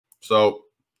So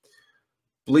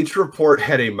Bleacher Report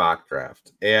had a mock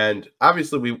draft, and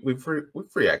obviously we've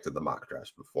reacted to mock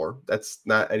drafts before. That's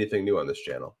not anything new on this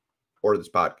channel or this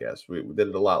podcast. We did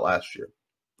it a lot last year.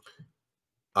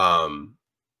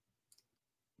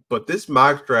 But this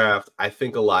mock draft, I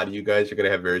think a lot of you guys are going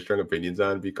to have very strong opinions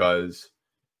on because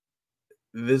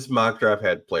this mock draft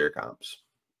had player comps.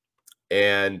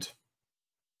 And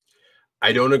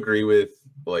I don't agree with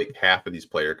like half of these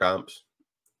player comps.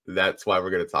 That's why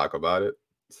we're going to talk about it.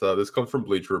 So this comes from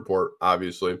Bleacher Report,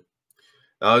 obviously.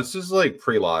 Now it's just like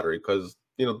pre-lottery because,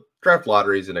 draft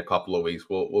lotteries in a couple of weeks.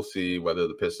 We'll see whether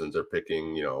the Pistons are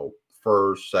picking,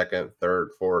 first, second,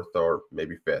 third, fourth, or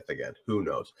maybe fifth again. Who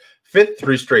knows? Fifth,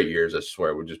 3 straight years, I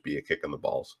swear, would just be a kick in the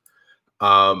balls.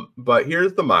 But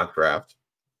here's the mock draft,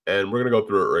 and we're going to go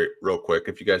through it real quick.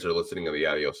 If you guys are listening on the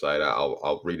audio side,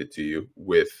 I'll read it to you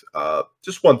with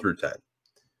just 1 through 10.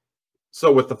 So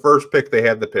with the first pick, they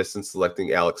had the Pistons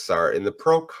selecting Alex Sarr. In the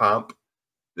pro comp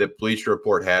that Bleacher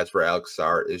Report has for Alex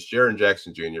Sarr is Jaren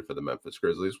Jackson Jr. for the Memphis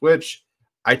Grizzlies, which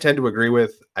I tend to agree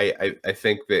with. I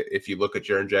think that if you look at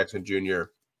Jaren Jackson Jr.,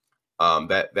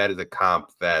 that is a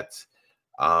comp that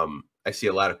I see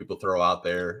a lot of people throw out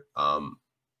there.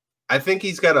 I think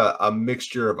he's got a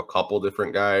mixture of a couple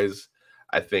different guys.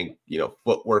 I think,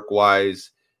 footwork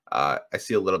wise, I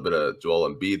see a little bit of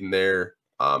Joel Embiid in there.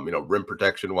 Rim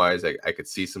protection wise, I could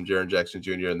see some Jaren Jackson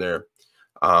Jr. in there.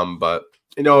 But,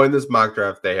 in this mock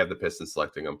draft, they have the Pistons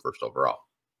selecting him first overall.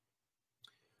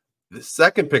 The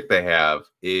second pick they have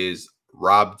is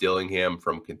Rob Dillingham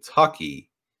from Kentucky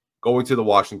going to the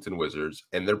Washington Wizards,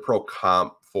 and their pro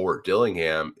comp for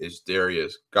Dillingham is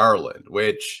Darius Garland,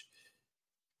 which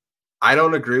I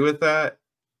don't agree with that.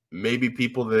 Maybe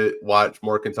people that watch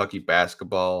more Kentucky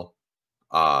basketball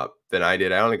than I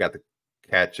did. I only got to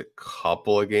catch a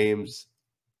couple of games,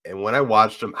 and when I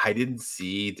watched them, I didn't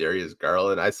see Darius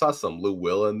Garland. I saw some Lou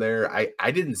Will in there.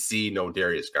 I didn't see no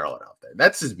Darius Garland out there.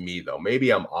 That's just me, though. Maybe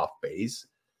I'm off base,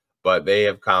 but they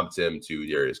have comped him to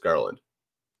Darius Garland.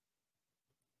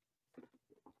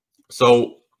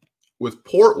 So with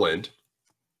Portland,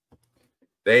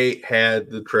 they had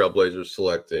the Trailblazers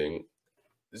selecting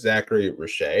Zachary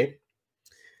Richey,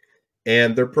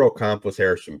 and their pro comp was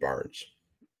Harrison Barnes.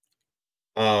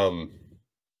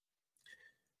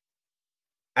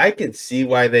 I can see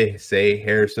why they say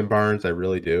Harrison Barnes. I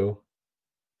really do.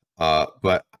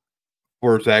 But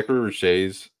for Zachary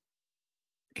Richey's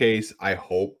case, I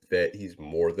hope that he's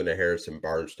more than a Harrison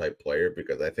Barnes type player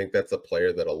because I think that's a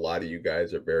player that a lot of you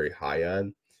guys are very high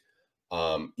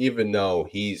on. Even though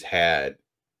he's had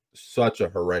such a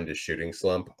horrendous shooting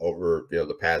slump over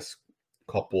the past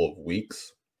couple of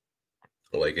weeks.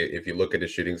 Like if you look at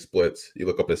his shooting splits, you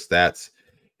look up his stats,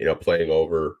 playing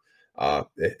over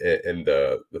in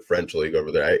the French league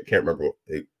over there. I can't remember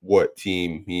what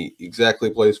team he exactly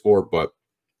plays for, but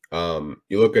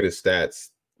you look at his stats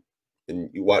and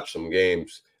you watch some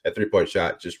games, that 3-point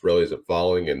shot just really isn't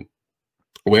falling. And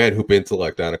we had Hoop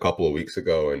Intellect on a couple of weeks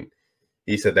ago, and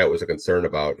he said that was a concern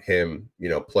about him,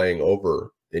 playing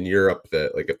over in Europe,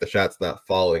 that like if the shot's not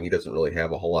falling, he doesn't really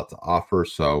have a whole lot to offer.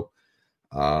 So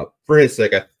for his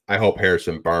sake, I hope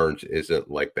Harrison Barnes isn't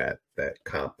like that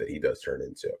comp that he does turn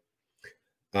into.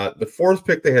 The fourth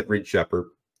pick, they had Reed Shepherd,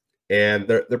 and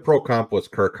their pro comp was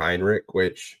Kirk Heinrich,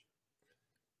 which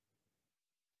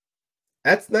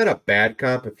that's not a bad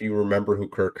comp if you remember who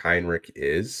Kirk Heinrich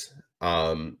is.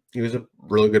 He was a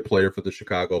really good player for the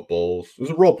Chicago Bulls. He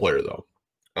was a role player, though.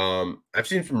 I've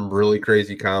seen some really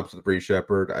crazy comps with Reed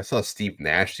Shepherd. I saw Steve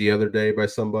Nash the other day by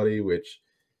somebody, which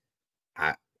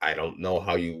I don't know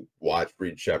how you watch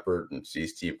Reed Shepherd and see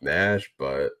Steve Nash,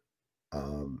 but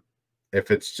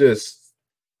if it's just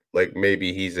like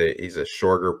maybe he's a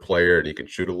shorter player and he can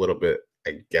shoot a little bit,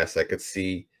 I guess I could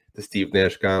see the Steve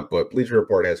Nash comp. But Bleacher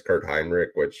Report has Kurt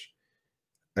Heinrich, which,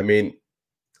 I mean,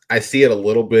 I see it a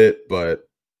little bit, but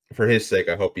for his sake,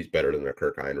 I hope he's better than their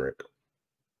Kirk Heinrich.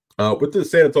 With the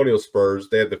San Antonio Spurs,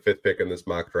 they had the 5th pick in this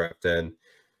mock draft, and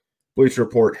Bleacher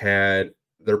Report had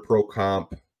their pro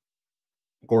comp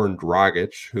Goran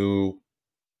Dragic, who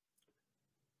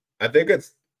I think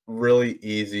it's really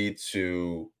easy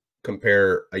to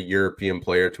compare a European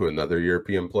player to another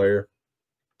European player.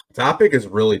 Topic is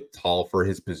really tall for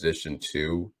his position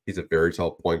too. He's a very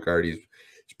tall point guard. He's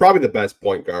probably the best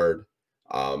point guard.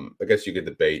 I guess you could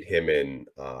debate him and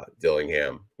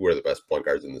Dillingham, who are the best point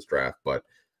guards in this draft. But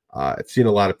I've seen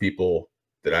a lot of people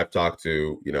that I've talked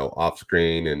to, off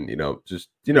screen and, just,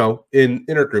 in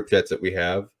our group chats that we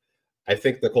have. I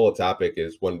think Nikola Topic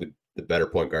is one of the better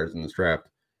point guards in this draft.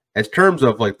 As terms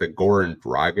of like the Goran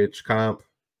Dragic comp,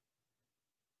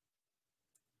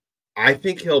 I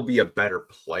think he'll be a better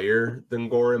player than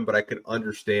Goran, but I could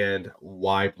understand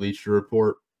why Bleacher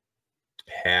Report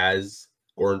has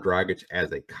Goran Dragic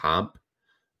as a comp.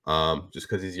 Just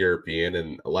because he's European,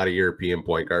 and a lot of European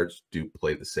point guards do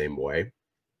play the same way.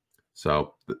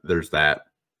 So there's that.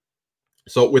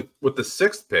 So with the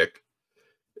sixth pick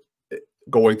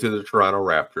going to the Toronto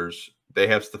Raptors, they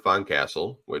have Stephon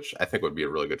Castle, which I think would be a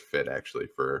really good fit actually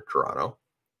for Toronto.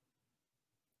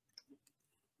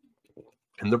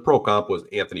 And the pro comp was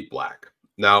Anthony Black.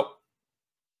 Now,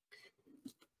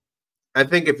 I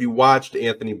think if you watched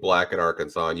Anthony Black in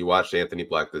Arkansas and you watched Anthony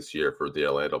Black this year for the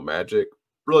Orlando Magic,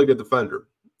 really good defender.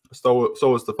 So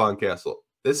was Stephon Castle.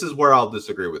 This is where I'll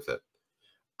disagree with it.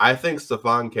 I think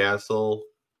Stephon Castle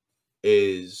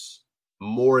is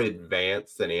more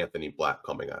advanced than Anthony Black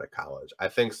coming out of college. I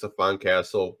think Stephon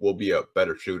Castle will be a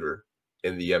better shooter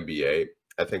in the NBA.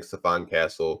 I think Stephon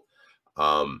Castle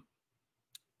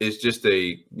is just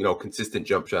a consistent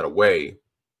jump shot away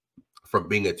from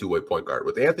being a two-way point guard.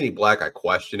 With Anthony Black, I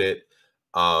question it.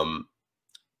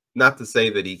 Not to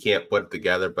say that he can't put it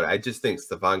together, but I just think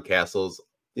Stephon Castle's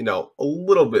a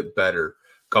little bit better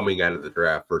coming out of the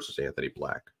draft versus Anthony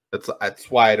Black.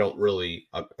 That's why I don't really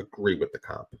agree with the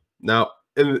comp. Now,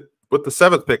 with the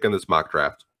seventh pick in this mock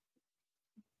draft,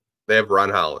 they have Ron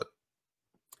Holland.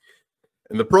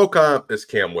 And the pro comp is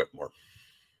Cam Whitmore.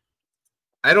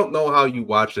 I don't know how you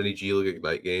watched any G League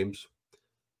Ignite games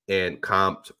and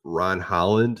comped Ron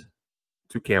Holland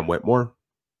to Cam Whitmore.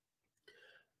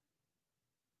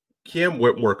 Cam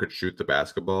Whitmore could shoot the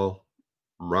basketball.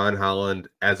 Ron Holland,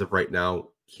 as of right now,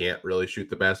 can't really shoot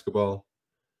the basketball.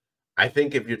 I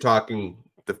think if you're talking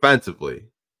defensively,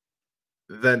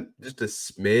 then just a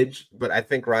smidge, but I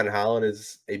think Ron Holland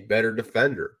is a better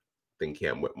defender than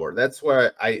Cam Whitmore. That's why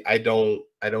I don't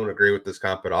agree with this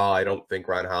comp at all. I don't think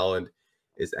Ron Holland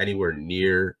is anywhere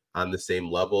near on the same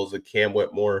level as Cam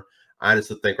Whitmore. I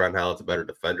honestly think Ron Holland's a better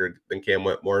defender than Cam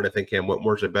Whitmore, and I think Cam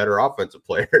Whitmore's a better offensive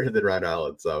player than Ron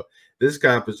Holland. So this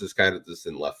comp is just kind of just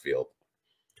in left field.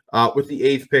 With the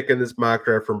eighth pick in this mock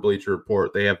draft from Bleacher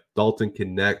Report, they have Dalton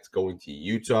Knecht going to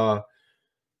Utah.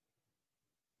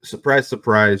 Surprise,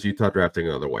 surprise, Utah drafting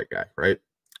another white guy, right?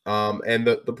 And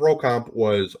the pro comp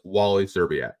was Wally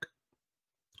Szczerbiak.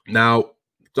 Now,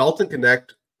 Dalton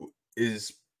Knecht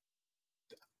is,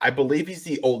 I believe he's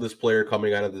the oldest player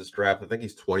coming out of this draft. I think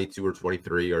he's 22 or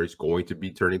 23, or he's going to be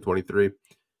turning 23.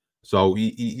 So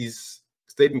he's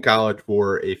stayed in college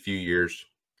for a few years.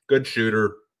 Good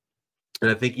shooter. And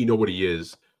I think you know what he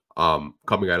is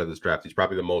coming out of this draft. He's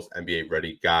probably the most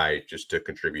NBA-ready guy just to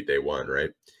contribute day one, right?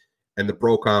 And the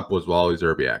pro comp was Wally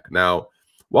Szczerbiak. Now,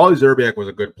 Wally Szczerbiak was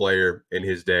a good player in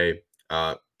his day.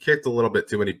 Kicked a little bit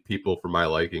too many people for my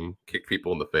liking. Kicked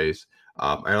people in the face.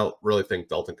 I don't really think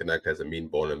Dalton Knecht has a mean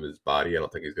bone in his body. I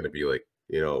don't think he's going to be like,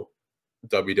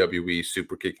 WWE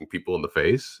super kicking people in the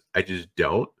face. I just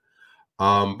don't.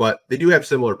 But they do have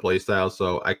similar play styles,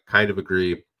 so I kind of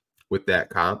agree with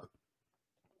that comp.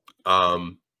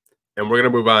 And we're going to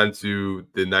move on to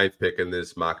the ninth pick in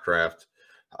this mock draft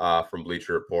from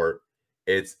Bleacher Report.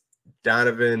 It's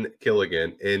Donovan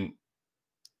Killigan. And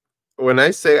when I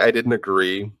say I didn't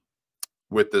agree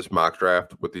with this mock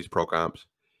draft, with these pro comps,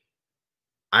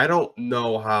 I don't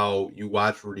know how you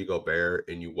watch Rudy Gobert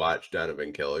and you watch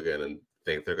Donovan Killigan and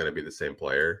think they're going to be the same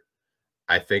player.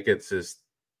 I think it's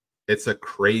a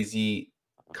crazy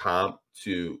comp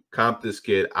to comp this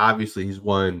kid. Obviously, he's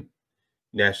won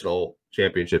national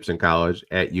championships in college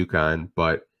at UConn,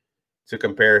 but to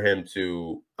compare him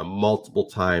to a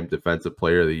multiple-time defensive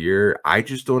player of the year, I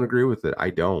just don't agree with it. I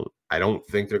don't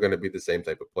think they're going to be the same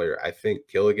type of player. I think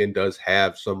Killigan does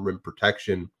have some rim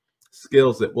protection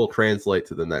skills that will translate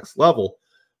to the next level,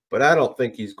 but I don't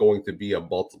think he's going to be a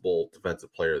multiple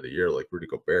defensive player of the year like Rudy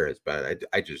Gobert has been.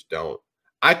 I just don't.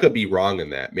 I could be wrong in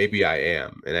that. Maybe I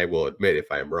am, and I will admit if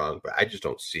I am wrong, but I just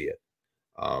don't see it.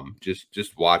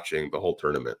 Just watching the whole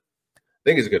tournament. I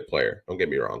think he's a good player. Don't get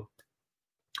me wrong.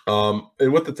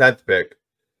 And with the 10th pick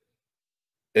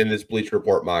in this Bleacher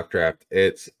Report mock draft,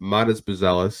 it's Matas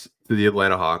Buzelis to the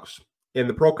Atlanta Hawks. And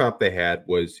the pro comp they had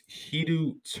was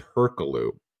Hedo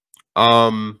Turkoglu.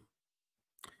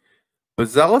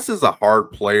 Buzelis is a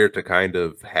hard player to kind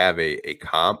of have a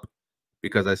comp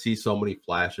because I see so many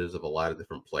flashes of a lot of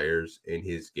different players in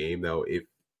his game. Though,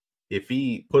 if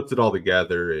he puts it all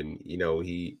together and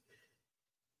he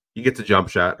gets a jump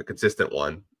shot, a consistent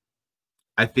one,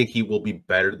 I think he will be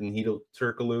better than Hedo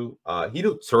Turkoglu.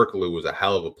 Hedo Turkoglu was a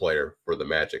hell of a player for the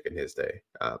Magic in his day.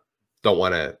 Don't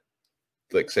want to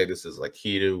say this is like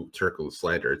Hedo Turkoglu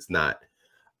slander. It's not.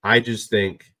 I just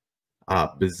think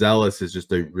Buzelis is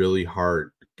just a really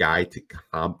hard guy to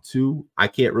comp to. I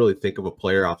can't really think of a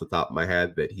player off the top of my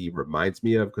head that he reminds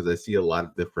me of, because I see a lot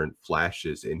of different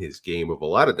flashes in his game of a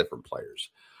lot of different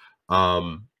players.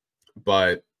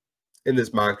 But in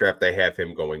this mock draft, I have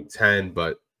him going 10,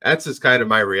 but that's just kind of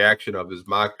my reaction of his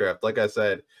mock draft. Like I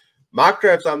said, mock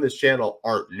drafts on this channel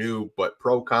aren't new, but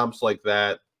pro comps like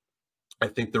that, I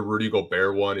think the Rudy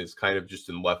Gobert one is kind of just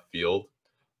in left field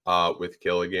with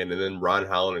Killigan. And then Ron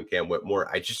Holland and Cam Whitmore,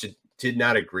 I just did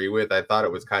not agree with. I thought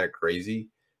it was kind of crazy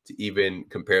to even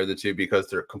compare the two, because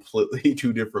they're completely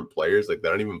two different players. Like, they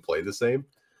don't even play the same.